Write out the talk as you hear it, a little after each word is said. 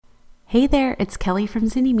Hey there, it's Kelly from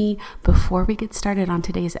Zynnyme. Before we get started on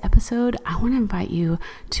today's episode, I want to invite you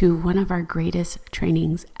to one of our greatest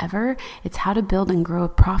trainings ever. It's how to build and grow a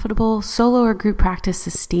profitable solo or group practice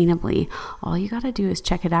sustainably. All you got to do is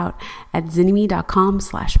check it out at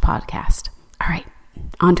zynnyme.com/podcast. All right,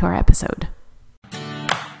 on to our episode.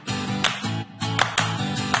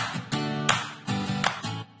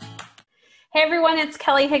 Hey everyone, it's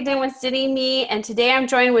Kelly Higdon with Zynnyme, and today I'm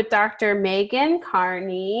joined with Dr. Megan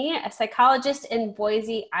Carney, a psychologist in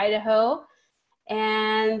Boise, Idaho,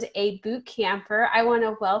 and a boot camper. I want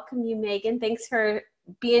to welcome you, Megan. Thanks for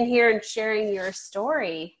being here and sharing your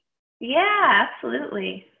story. Yeah,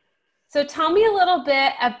 absolutely. So tell me a little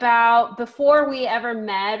bit about before we ever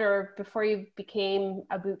met or before you became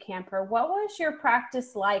a boot camper, what was your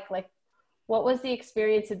practice like? Like, what was the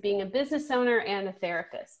experience of being a business owner and a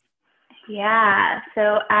therapist? Yeah,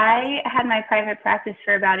 so I had my private practice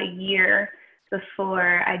for about a year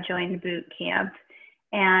before I joined boot camp,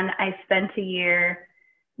 and I spent a year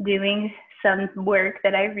doing some work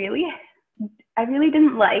that I really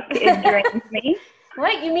didn't like. It drained me.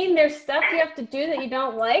 What? You mean there's stuff you have to do that you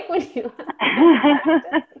don't like when you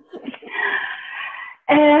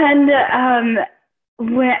And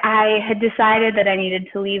when I had decided that I needed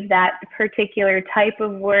to leave that particular type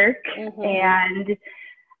of work, and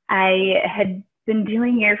I had been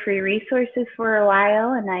doing Year Free Resources for a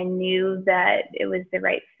while, and I knew that it was the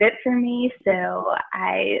right fit for me. So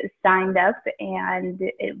I signed up, and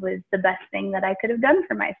it was the best thing that I could have done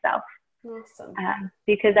for myself. Awesome.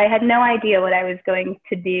 Because I had no idea what I was going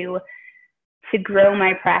to do to grow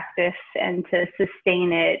my practice and to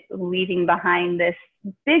sustain it, leaving behind this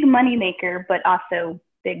big moneymaker, but also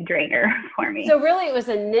big drainer for me. So really it was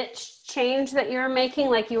a niche change that you were making,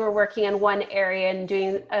 like you were working in one area and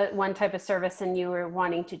doing one type of service and you were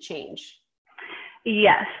wanting to change.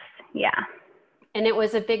 Yes. Yeah. And it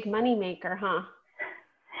was a big money maker, huh?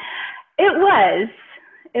 It was.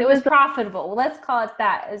 It was profitable. Well, let's call it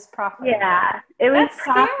that. It was profitable. Yeah. It was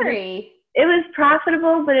scary. It was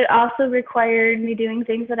profitable, but it also required me doing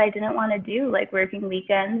things that I didn't want to do, like working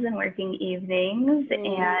weekends and working evenings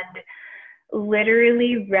and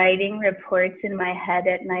literally writing reports in my head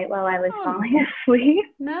at night while I was falling asleep.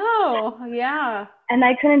 No, yeah. And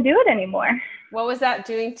I couldn't do it anymore. What was that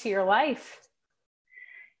doing to your life?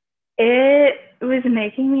 It was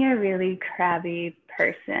making me a really crabby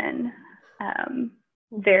person.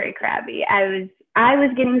 Very crabby. I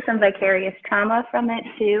was getting some vicarious trauma from it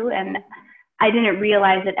too, and I didn't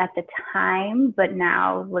realize it at the time, but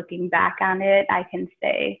now looking back on it, I can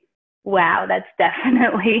say, wow, that's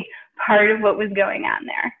definitely part of what was going on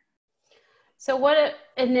there. So what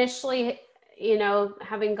initially,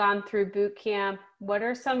 having gone through boot camp, what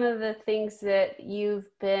are some of the things that you've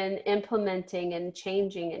been implementing and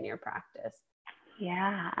changing in your practice?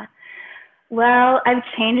 Yeah. Well, I've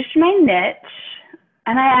changed my niche,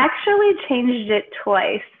 and I actually changed it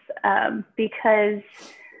twice because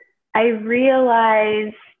I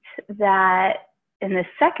realized that in the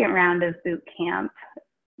second round of boot camp,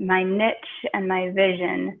 my niche and my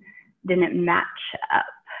vision didn't match up.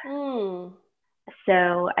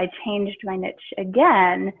 So I changed my niche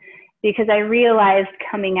again because I realized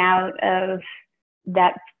coming out of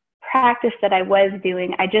that practice that I was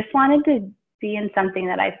doing, I just wanted to be in something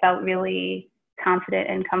that I felt really confident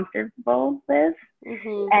and comfortable with.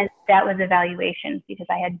 And that was evaluations, because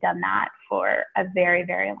I had done that for a very,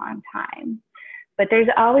 very long time. But there's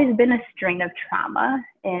always been a string of trauma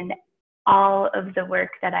in all of the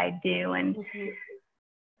work that I do. And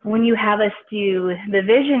when you have us do the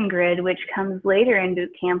vision grid, which comes later in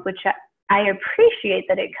boot camp, which I appreciate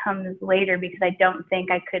that it comes later because I don't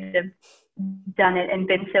think I could have done it and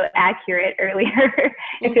been so accurate earlier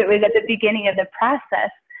if it was at the beginning of the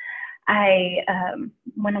process.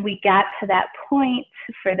 When we got to that point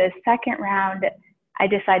for the second round, I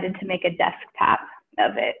decided to make a desktop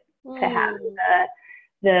of it to have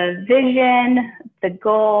the vision, the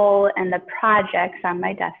goal, and the projects on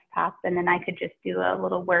my desktop. And then I could just do a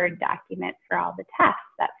little Word document for all the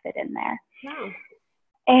tasks that fit in there. Wow.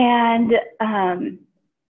 And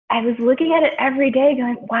I was looking at it every day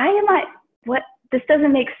going, this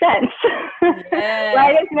doesn't make sense. Yes.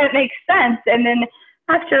 Why doesn't it make sense? And then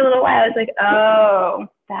after a little while, I was like, oh,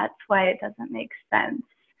 that's why it doesn't make sense.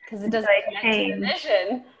 Because it doesn't connect to the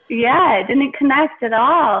vision. Yeah, it didn't connect at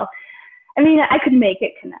all. I mean, I could make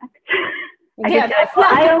it connect. I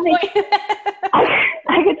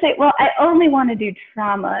could say, well, I only want to do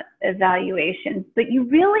trauma evaluations, but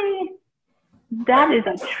that is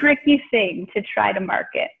a tricky thing to try to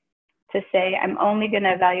market, to say, I'm only going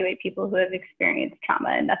to evaluate people who have experienced trauma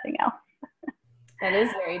and nothing else. That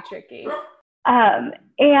is very tricky.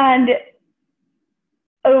 And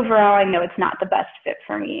overall, I know it's not the best fit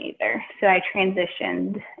for me either. So I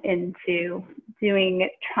transitioned into doing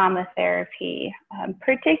trauma therapy,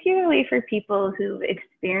 particularly for people who've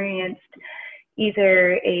experienced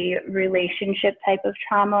either a relationship type of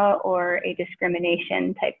trauma or a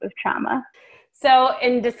discrimination type of trauma. So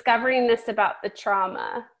in discovering this about the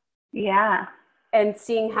trauma, yeah, and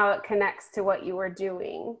seeing how it connects to what you were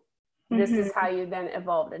doing, this is how you then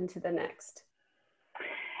evolved into the next.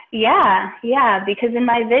 Yeah, because in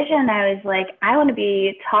my vision, I was like, I want to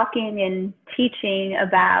be talking and teaching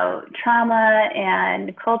about trauma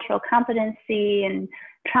and cultural competency and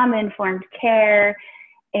trauma-informed care,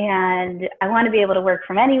 and I want to be able to work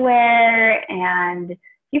from anywhere, and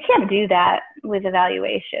you can't do that with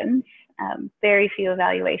evaluations. Very few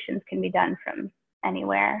evaluations can be done from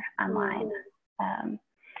anywhere online.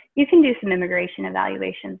 You can do some immigration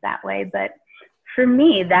evaluations that way, but for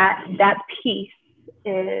me, that piece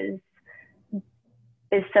is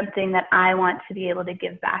something that I want to be able to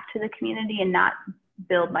give back to the community and not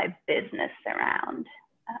build my business around.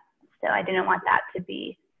 So I didn't want that to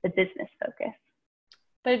be the business focus.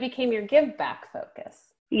 But it became your give back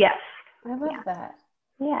focus. Yes. I love that.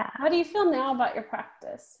 Yeah. How do you feel now about your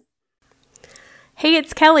practice? Hey,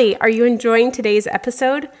 it's Kelly. Are you enjoying today's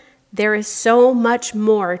episode? There is so much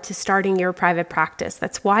more to starting your private practice.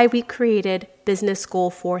 That's why we created Business School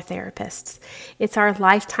for Therapists. It's our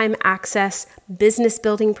lifetime access business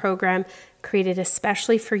building program created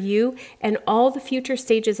especially for you and all the future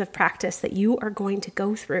stages of practice that you are going to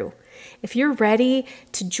go through. If you're ready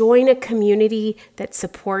to join a community that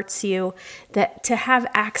supports you, that to have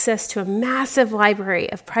access to a massive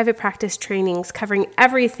library of private practice trainings covering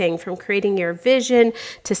everything from creating your vision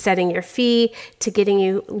to setting your fee to getting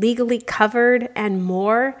you legally covered and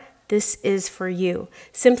more, this is for you.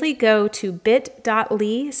 Simply go to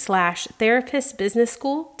bit.ly/therapist business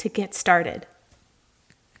school to get started.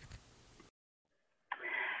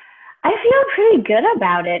 I feel pretty good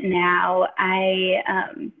about it now.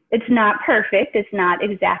 It's not perfect. It's not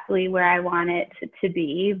exactly where I want it to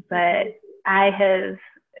be, but I have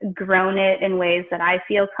grown it in ways that I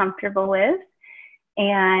feel comfortable with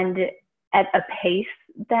and at a pace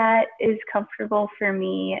that is comfortable for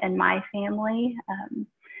me and my family.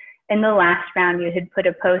 In the last round, you had put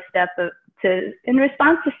a post up in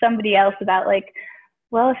response to somebody else about like,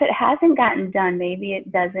 well, if it hasn't gotten done, maybe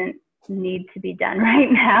it doesn't need to be done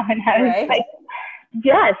right now. And I was like,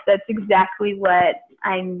 yes, that's exactly what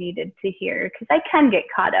I needed to hear, because I can get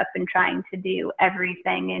caught up in trying to do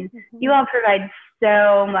everything, and you all provide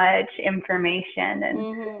so much information.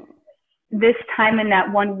 And this time in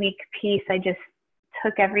that 1 week piece, I just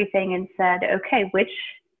took everything and said, okay, which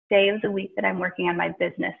day of the week that I'm working on my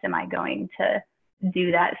business am I going to do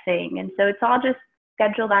that thing? And so it's all just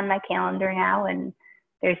scheduled on my calendar now, and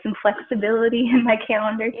there's some flexibility in my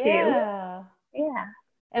calendar too. Yeah.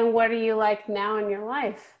 And what are you like now in your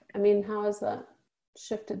life? I mean, how has that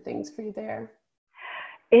shifted things for you there?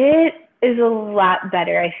 It is a lot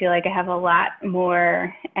better. I feel like I have a lot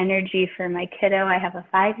more energy for my kiddo. I have a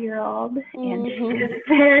 5-year-old and she's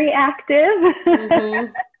very active.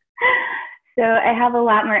 So I have a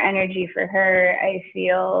lot more energy for her. I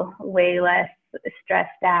feel way less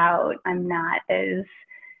stressed out. I'm not as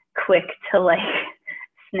quick to like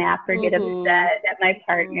snap or get upset at my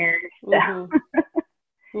partner.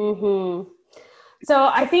 So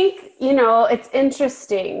I think, it's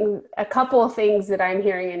interesting. A couple of things that I'm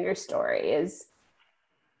hearing in your story is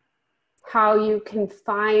how you can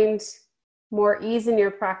find more ease in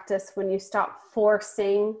your practice when you stop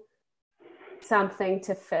forcing something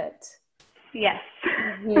to fit. Yes.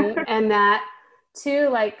 And that too,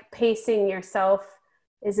 like pacing yourself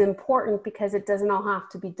is important because it doesn't all have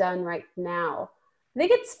to be done right now. I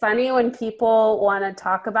think it's funny when people want to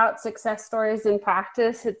talk about success stories in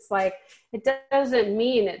practice. It's like, it doesn't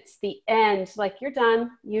mean it's the end. Like, you're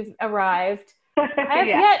done, you've arrived. I have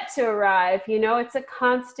yet to arrive. It's a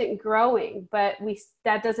constant growing, but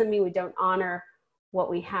that doesn't mean we don't honor what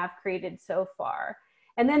we have created so far.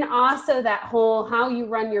 And then also that whole, how you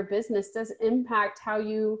run your business does impact how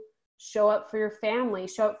you show up for your family,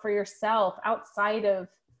 show up for yourself outside of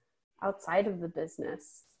the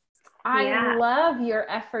business. I love your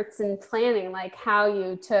efforts in planning, like how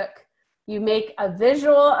you make a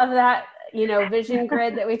visual of that, vision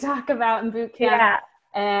grid that we talk about in boot camp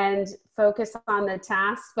and focus on the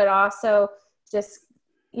tasks, but also just,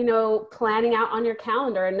 planning out on your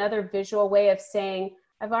calendar, another visual way of saying,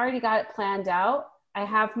 I've already got it planned out. I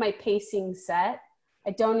have my pacing set.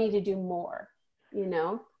 I don't need to do more,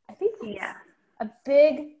 I think that's a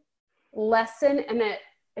big lesson, and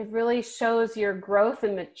it really shows your growth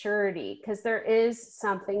and maturity, because there is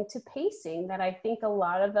something to pacing that I think a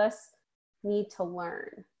lot of us need to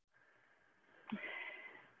learn.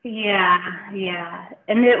 Yeah.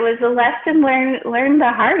 And it was a lesson learned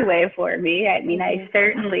the hard way for me. I mean, I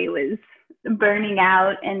certainly was burning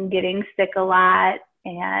out and getting sick a lot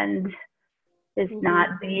and just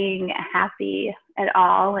not being happy at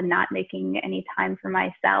all and not making any time for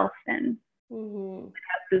myself. And without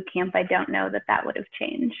boot camp, I don't know that would have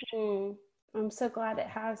changed. I'm so glad it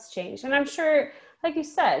has changed. And I'm sure, like you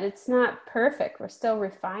said, it's not perfect. We're still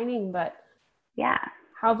refining, but yeah,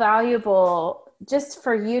 how valuable just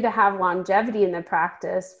for you to have longevity in the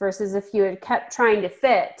practice versus if you had kept trying to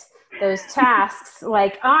fit those tasks,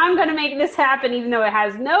 like, oh, I'm going to make this happen, even though it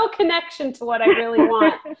has no connection to what I really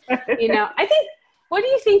want. I think, what do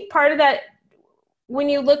you think part of that, when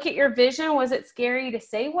you look at your vision, was it scary to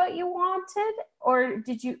say what you wanted, or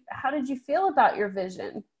how did you feel about your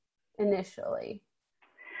vision initially?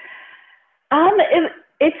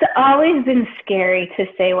 It's always been scary to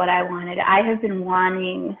say what I wanted. I have been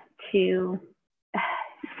wanting to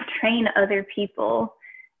train other people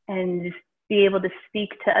and be able to speak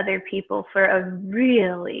to other people for a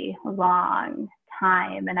really long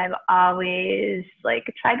time. And I've always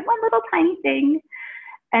tried one little tiny thing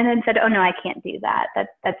and then said, oh no, I can't do that.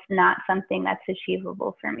 That's not something that's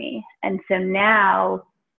achievable for me. And so now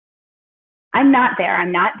I'm not there.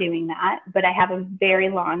 I'm not doing that, but I have a very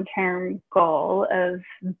long-term goal of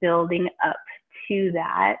building up to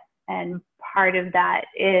that. And part of that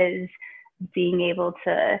is being able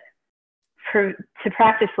to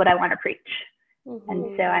practice what I want to preach.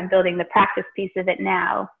 And so I'm building the practice piece of it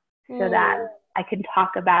now so that I can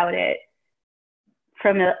talk about it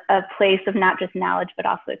from a place of not just knowledge, but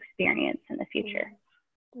also experience in the future.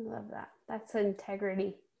 I love that. That's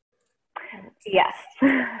integrity. Yes.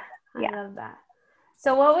 I love that.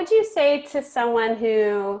 So what would you say to someone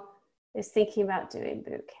who is thinking about doing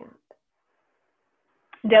boot camp?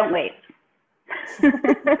 Don't wait.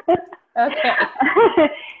 Okay.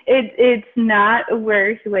 It's not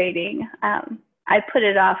worth waiting. I put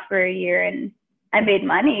it off for a year and I made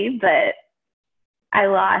money, but I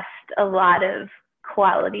lost a lot of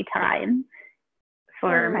quality time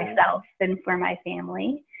for myself and for my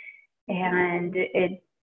family. And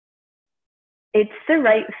it's the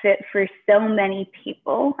right fit for so many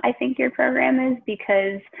people, I think your program is,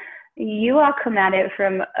 because you all come at it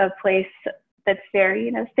from a place that's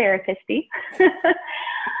very, therapist-y,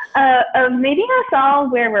 of meeting us all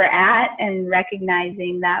where we're at and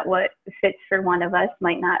recognizing that what fits for one of us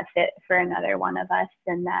might not fit for another one of us,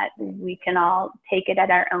 and that we can all take it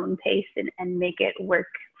at our own pace and make it work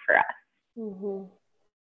for us.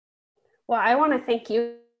 Well, I want to thank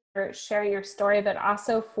you for sharing your story, but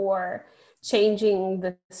also for changing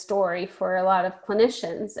the story for a lot of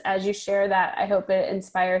clinicians. As you share that, I hope it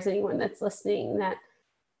inspires anyone that's listening that,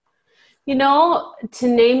 to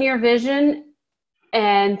name your vision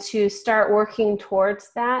and to start working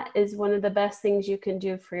towards that is one of the best things you can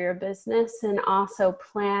do for your business. And also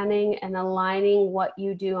planning and aligning what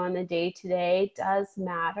you do on the day-to-day does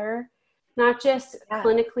matter, not just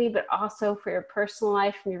clinically, but also for your personal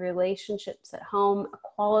life and your relationships at home. A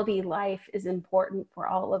quality life is important for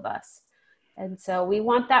all of us. And so we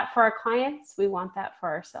want that for our clients. We want that for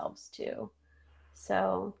ourselves too.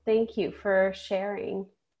 So thank you for sharing.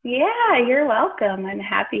 Yeah, you're welcome. I'm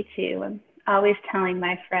happy to. I'm always telling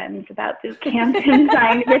my friends about boot camp and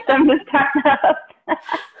trying to get them to sign up.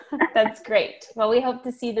 That's great. Well, we hope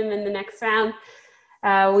to see them in the next round.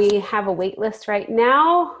 We have a wait list right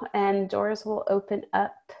now, and doors will open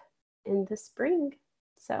up in the spring.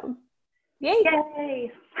 So, yay.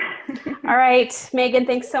 Yay. All right, Megan,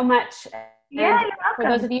 thanks so much. Yeah, you're welcome. For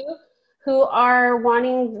those of you who are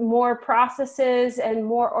wanting more processes and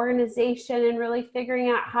more organization and really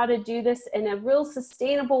figuring out how to do this in a real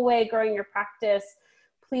sustainable way, growing your practice,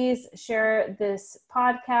 please share this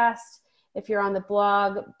podcast. If you're on the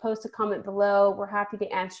blog, post a comment below. We're happy to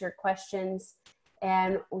answer your questions,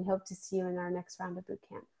 and we hope to see you in our next round of boot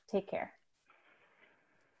camp. Take care.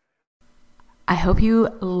 I hope you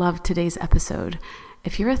loved today's episode.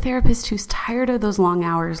 If you're a therapist who's tired of those long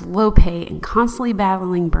hours, low pay, and constantly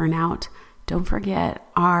battling burnout, don't forget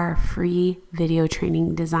our free video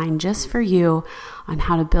training designed just for you on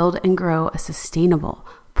how to build and grow a sustainable,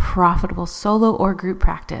 profitable solo or group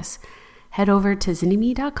practice. Head over to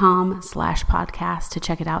zynnyme.com/podcast to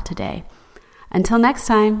check it out today. Until next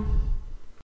time.